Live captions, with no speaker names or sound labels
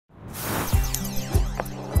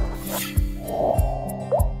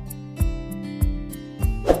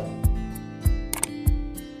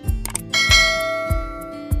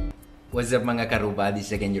What's up mga karuba?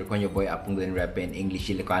 This is again your boy Apong Glen Rep in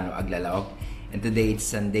English Ilocano Aglalaok. And today it's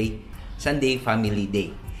Sunday Family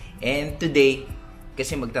Day. And today,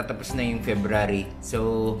 kasi magtatapos na yung February,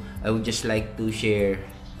 so I would just like to share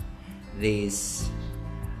this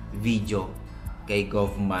video kay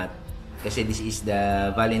GovMat. Kasi this is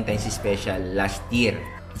the Valentines special last year.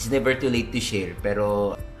 It's never too late to share,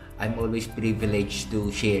 pero I'm always privileged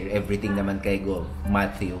to share everything naman kay Gov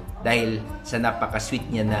Matthew dahil sa napaka-sweet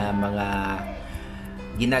niya na mga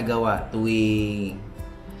ginagawa tuwing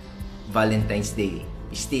Valentine's Day.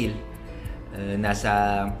 Still,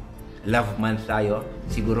 nasa love month tayo.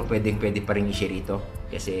 Siguro pwede pa rin i-share ito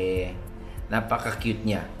kasi napaka-cute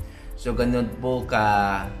niya. So, ganun po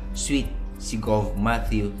ka-sweet si Gov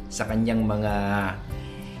Matthew sa kanyang mga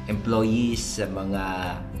employees, sa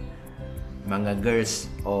mga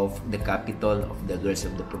girls of the capital, of the girls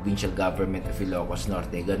of the provincial government of Ilocos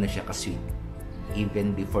Norte. Gano'n siya ka-sweet.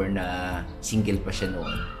 Even before na single pa siya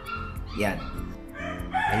noon. Yan.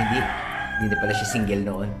 Ay, hindi pala siya single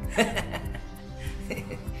noon.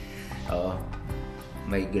 Oo.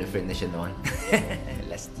 May girlfriend na siya noon.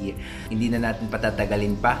 Last year. Hindi na natin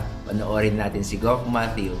patatagalin pa. Panoorin natin si Gov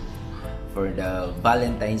Matthew for the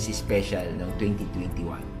Valentine's special ng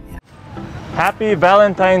 2021. Happy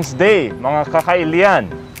Valentine's Day, mga kakailian!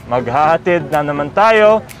 Maghahatid na naman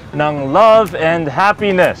tayo ng love and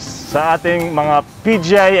happiness sa ating mga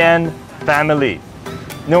PGIN family.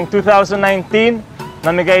 Noong 2019,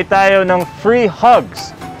 namigay tayo ng free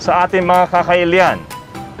hugs sa ating mga kakailian.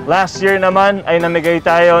 Last year naman ay namigay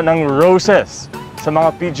tayo ng roses sa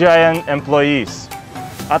mga PGIN employees.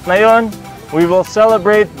 At ngayon, we will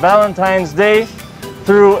celebrate Valentine's Day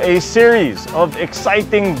through a series of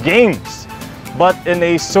exciting games, but in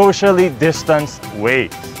a socially distanced way.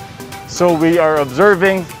 So we are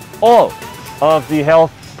observing all of the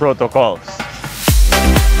health protocols.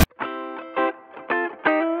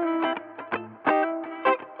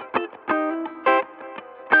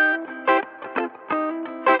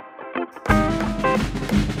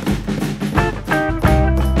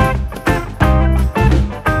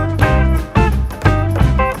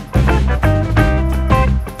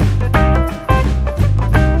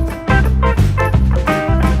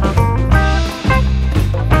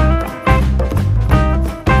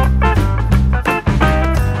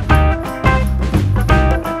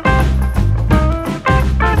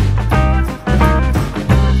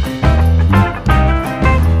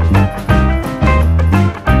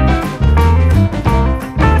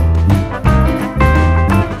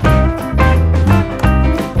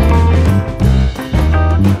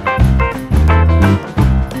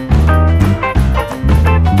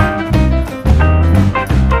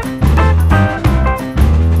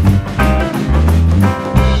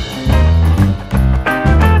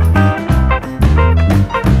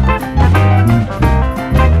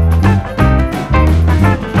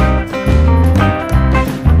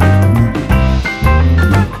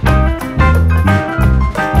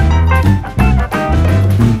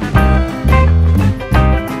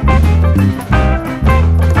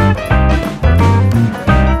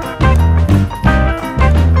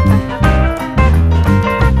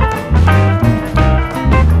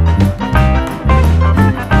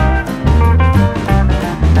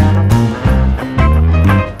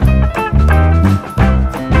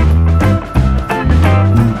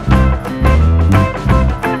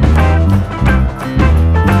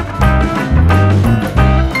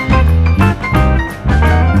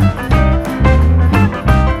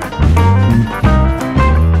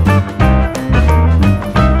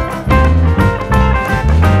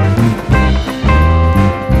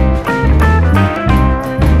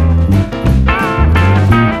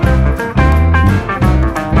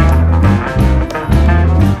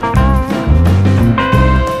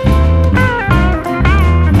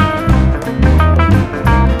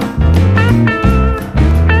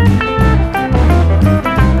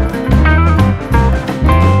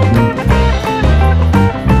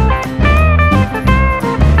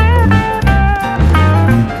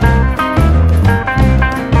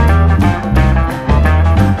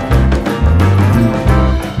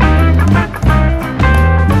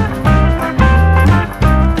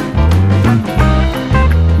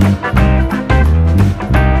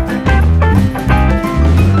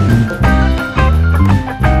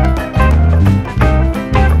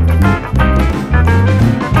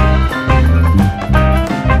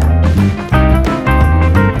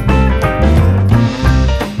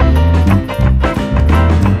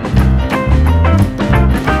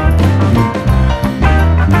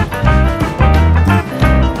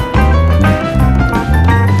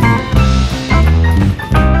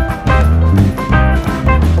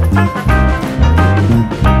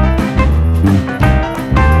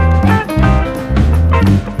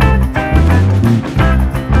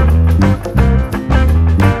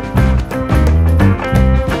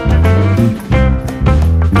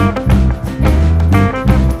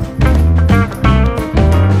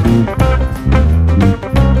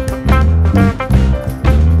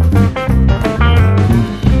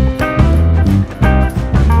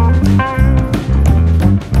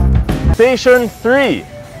 Station 3,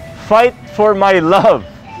 Fight for My Love.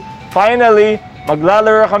 Finally,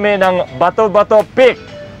 maglalaro kami ng bato-bato pick.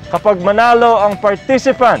 Kapag manalo ang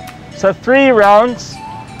participant sa 3 rounds,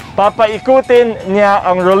 papaikutin niya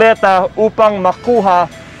ang ruleta upang makuha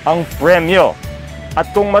ang premyo.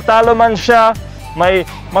 At kung matalo man siya, may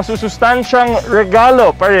masusustansyang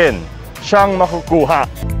regalo pa rin siyang makukuha.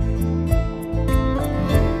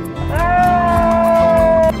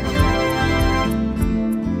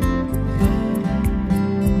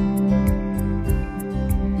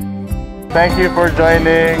 Thank you for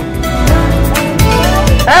joining.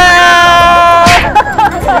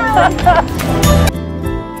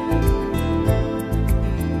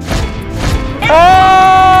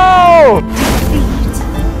 Oh!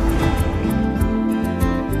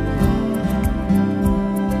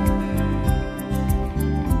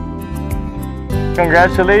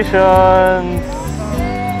 Congratulations!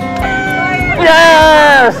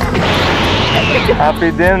 Yes!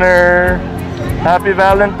 Happy dinner! Happy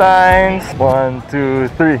Valentines! 1, 2,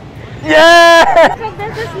 3. Yeah!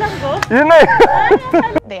 You know.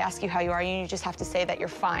 They ask you how you are, and you just have to say that you're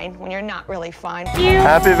fine when you're not really fine.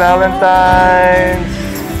 Happy Valentines!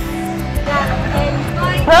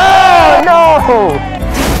 No! No!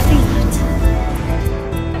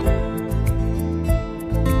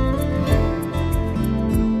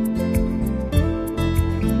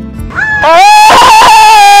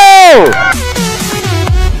 Oh!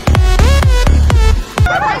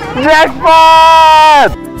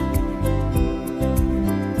 Jackpot!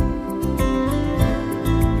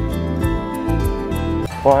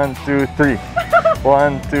 One, two, three.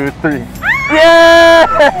 1, 2, 3. Yeah!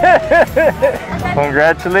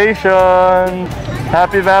 Congratulations!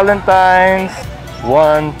 Happy Valentines!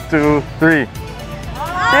 1, 2, 3.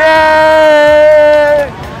 Yay!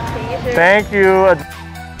 Thank you.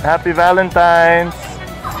 Happy Valentines!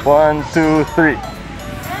 1, 2, 3.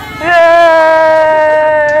 Yay!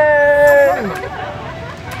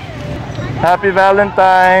 Happy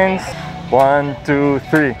Valentines! 1, 2,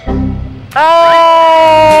 3.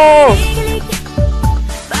 Oh!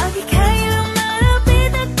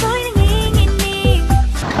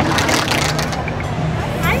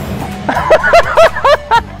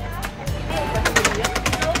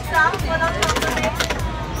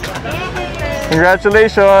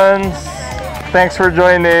 Congratulations! Thanks for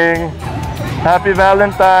joining. Happy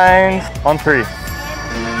Valentine's on 3.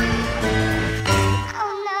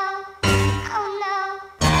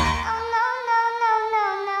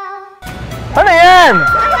 Ano yan?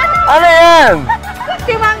 Ano yan?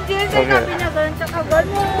 Si Mang Jill, sabi niya ganun sa kaban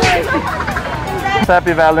mo.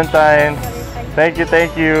 Happy Valentine's. Thank you,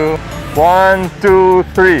 thank you. 1, 2,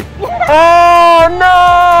 3. Oh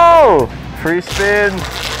no! Free spin.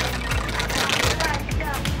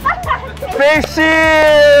 Face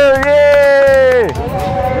shield! Yay!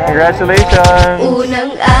 Congratulations!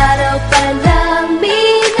 Unang araw pa lang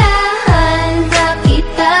minahanda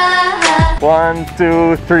kita. 1,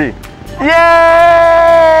 2, 3.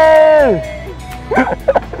 Yay!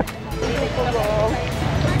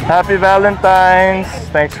 Happy Valentine's.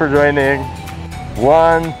 Thanks for joining.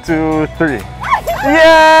 1, 2, 3.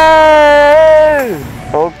 Yay!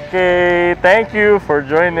 Okay, thank you for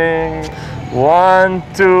joining. 1,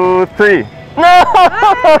 2, 3. No!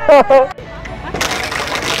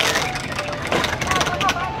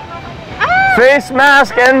 Face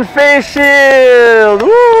mask and face shield.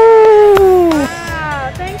 Woo!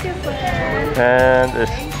 Wow, thank you, sir. And a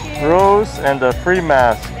rose and a free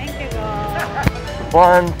mask. Thank you, go.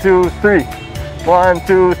 1, 2, 3. 1,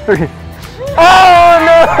 2, 3. Oh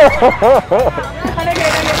no!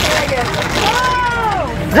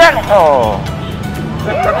 Jack! Oh!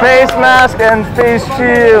 Face mask and face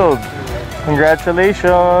shield.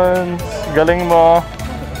 Congratulations. Galing mo.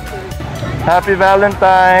 Happy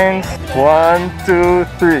Valentine's. 1, 2,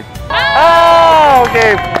 3. Oh,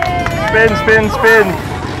 okay. Spin, spin, spin.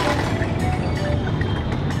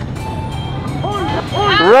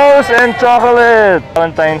 Rose and chocolate.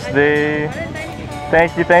 Valentine's Day.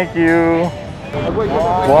 Thank you, thank you.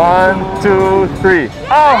 1, 2, 3.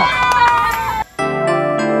 Oh!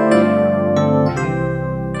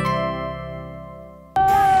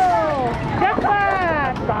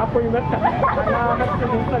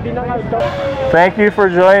 Thank you for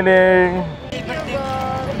joining.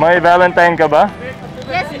 May Valentine ka ba?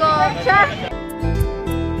 Yes, go. Siya.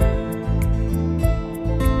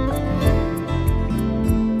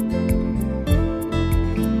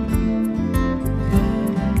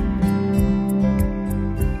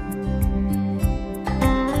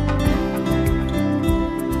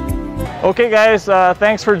 Okay guys,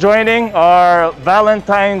 thanks for joining our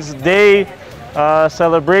Valentine's Day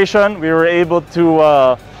celebration, we were able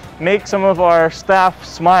to make some of our staff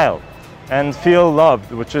smile and feel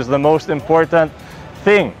loved, which is the most important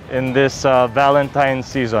thing in this Valentine's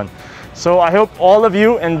season. So I hope all of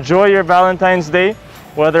you enjoy your Valentine's Day,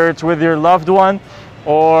 whether it's with your loved one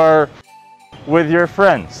or with your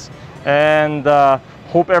friends. And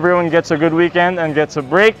hope everyone gets a good weekend and gets a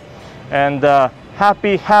break. And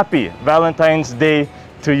happy Valentine's Day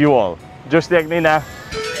to you all. Diyos di Agnina.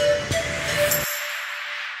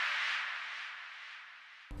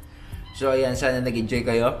 So ayan, sana nag-enjoy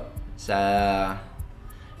kayo sa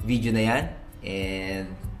video na yan. And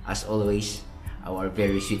as always, our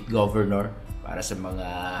very sweet governor para sa mga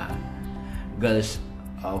girls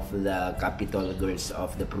of the capital, girls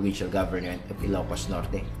of the provincial government of Ilocos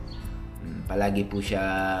Norte. Palagi po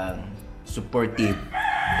siya supportive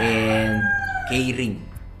and caring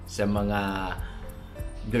sa mga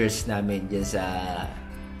girls namin dyan sa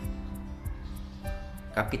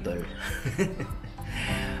capital.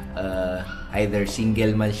 Either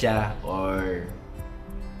single man siya or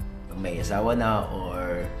may asawa na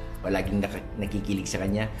or palaging nakikilig sa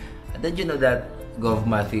kanya. Don't you know that Gov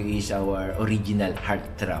Matthew is our original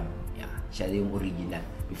heartthrob? Yeah, siya yung original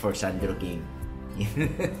before Sandro came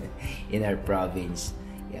in our province.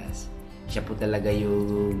 Yes, siya po talaga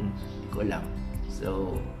yung ko lang.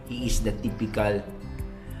 So he is the typical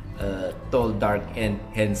tall, dark and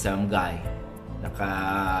handsome guy.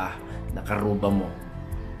 Nakaruba mo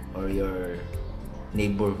or your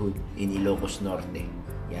neighborhood in Ilocos Norte.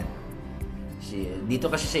 Yan. Dito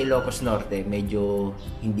kasi sa Ilocos Norte, medyo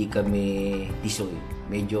hindi kami tisoy.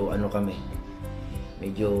 Medyo ano kami.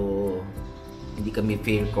 Medyo hindi kami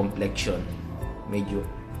fair complexion. Medyo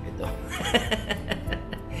ito.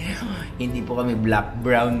 Hindi po kami black,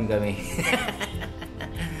 brown kami.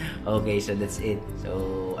 Okay, so that's it.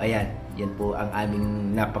 So, ayan. Yan po ang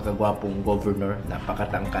aming napakagwapong governor,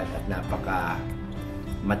 napakatangkad at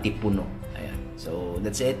matipuno. Ayan. So,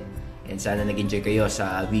 that's it. And sana nag-enjoy kayo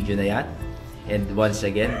sa video na yan. And once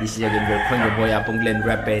again, this is again your boy Apong Glenn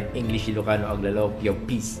Rapid, English Ilocano Aglalog. Yo,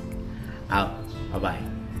 peace out. Bye-bye.